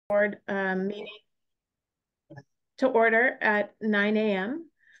board meeting to order at 9 a.m.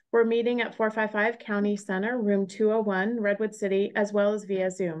 We're meeting at 455 County Center, room 201, Redwood City, as well as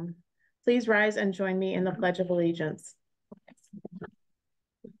via Zoom. Please rise and join me in the Pledge of Allegiance.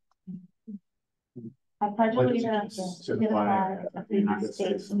 I pledge allegiance to the flag of the United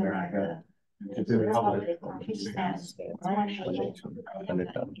States of America, and to the republic for which it stands, one nation, under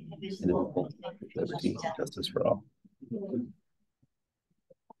God, indivisible, with liberty and justice for all.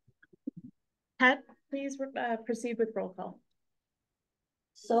 Ted, please proceed with roll call.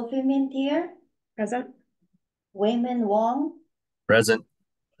 Sophie Mintier. Present. Wayman Wong. Present.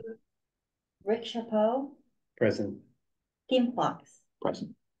 Rick Chapeau. Present. Tim Fox.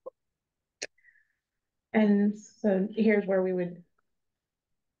 Present. And so here's where we would.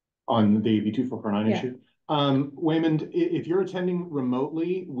 On the V2449 issue. Waymond, if you're attending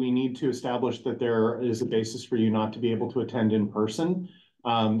remotely, we need to establish that there is a basis for you not to be able to attend in person.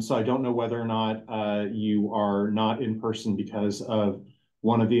 So I don't know whether or not you are not in person because of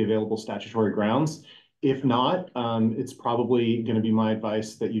one of the available statutory grounds. If not, it's probably going to be my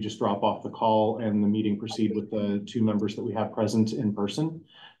advice that you just drop off the call and the meeting proceed with the two members that we have present in person.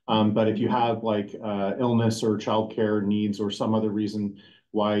 But if you have like illness or childcare needs or some other reason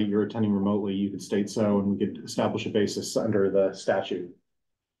why you're attending remotely, you could state so and we could establish a basis under the statute.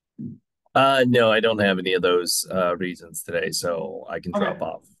 No, I don't have any of those reasons today, so I can drop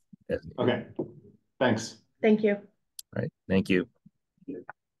off. Okay, thanks. Thank you. All right, thank you.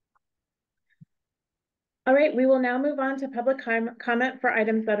 All right, we will now move on to public comment for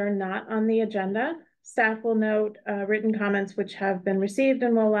items that are not on the agenda. Staff will note written comments which have been received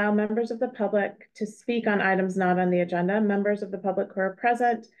and will allow members of the public to speak on items not on the agenda. Members of the public who are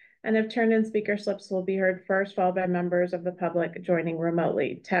present and have turned in speaker slips will be heard first, followed by members of the public joining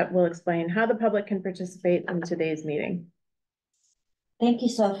remotely. Ted will explain how the public can participate in today's meeting. Thank you,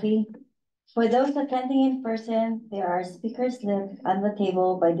 Sophie. For those attending in person, there are speaker slips on the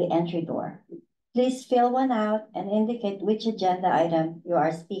table by the entry door. Please fill one out and indicate which agenda item you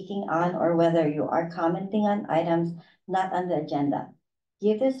are speaking on or whether you are commenting on items not on the agenda.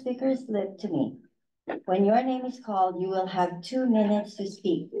 Give the speaker slip to me. When your name is called, you will have 2 minutes to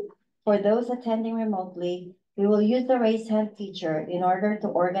speak. For those attending remotely, we will use the raise hand feature in order to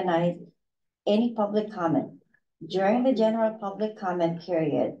organize any public comment. During the general public comment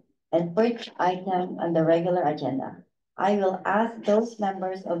period and for each item on the regular agenda, I will ask those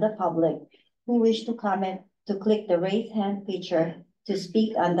members of the public who wish to comment to click the raise hand feature to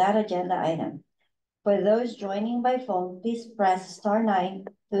speak on that agenda item. For those joining by phone, please press *9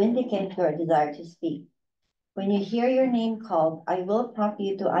 to indicate your desire to speak. When you hear your name called, I will prompt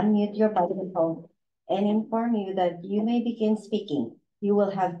you to unmute your microphone and inform you that you may begin speaking. You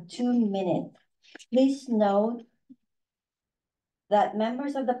will have 2 minutes. Please note that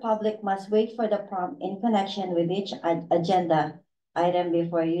members of the public must wait for the prompt in connection with each agenda item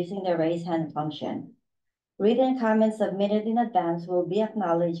before using the raise hand function. Written comments submitted in advance will be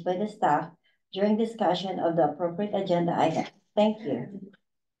acknowledged by the staff during discussion of the appropriate agenda item. Thank you.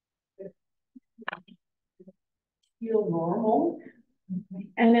 Feel normal.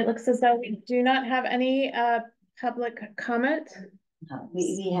 And it looks as though we do not have any public comment.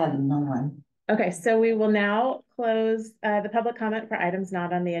 We have no one. Okay, so we will now close the public comment for items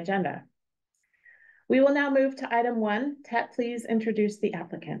not on the agenda. We will now move to item 1. Ted, please introduce the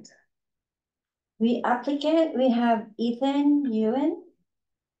applicant. We have Ethan Ewan,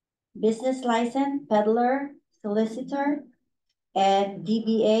 business license, peddler, solicitor, and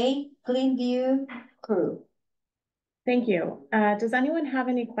DBA Cleanview Crew. Thank you. Does anyone have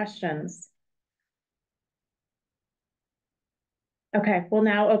any questions? Okay, we'll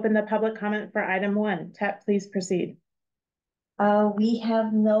now open the public comment for item 1. Ted, please proceed. We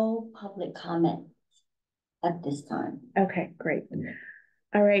have no public comment at this time. Okay, great.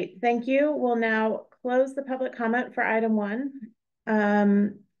 All right, thank you. We'll now close the public comment for item 1.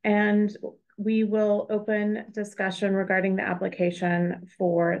 And we will open discussion regarding the application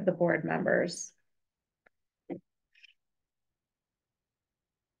for the board members.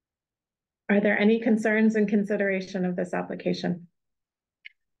 Are there any concerns in consideration of this application?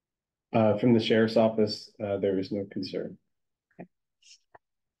 From the sheriff's office, there is no concern.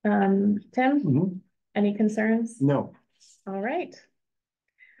 Okay. Tim, any concerns? No. All right.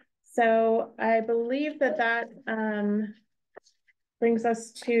 So I believe that brings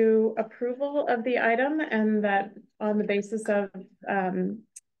us to approval of the item, and that on the basis of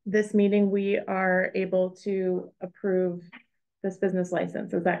this meeting, we are able to approve this business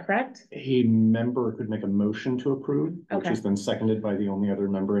license. Is that correct? A member could make a motion to approve, which is then seconded by the only other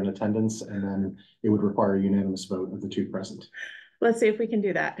member in attendance, and then it would require a unanimous vote of the 2 present. Let's see if we can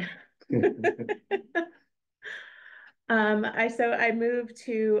do that. I move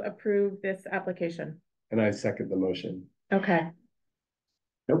to approve this application. And I second the motion. Okay,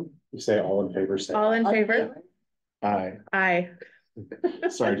 Nope, you say all in favor, say. all in All in favor? Aye. Aye.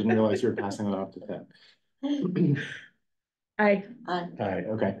 Sorry, I didn't realize you were passing it off to Ted. Aye. Aye. Aye,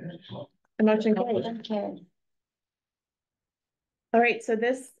 okay. The motion carries. Motion carried. All right, so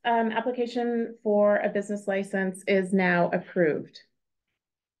this application for a business license is now approved.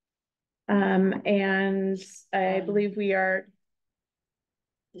 And I believe we are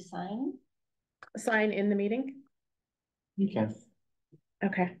To sign? sign in the meeting. You can.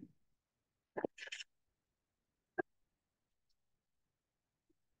 Okay.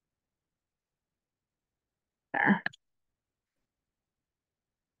 There.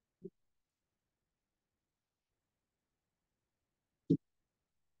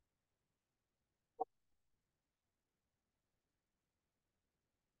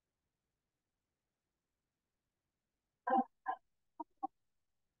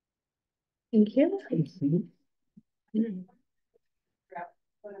 Thank you.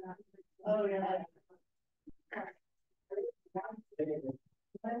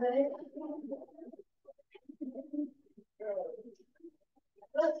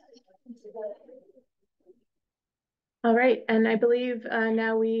 All right, and I believe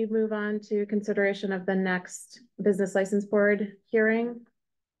now we move on to consideration of the next business license board hearing.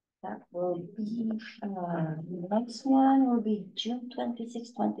 That will be, the next one will be June 26,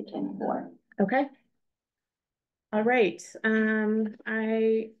 2024. Okay. All right,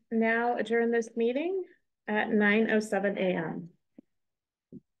 I now adjourn this meeting at 9:07 a.m.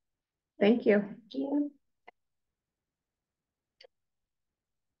 Thank you. Thank you.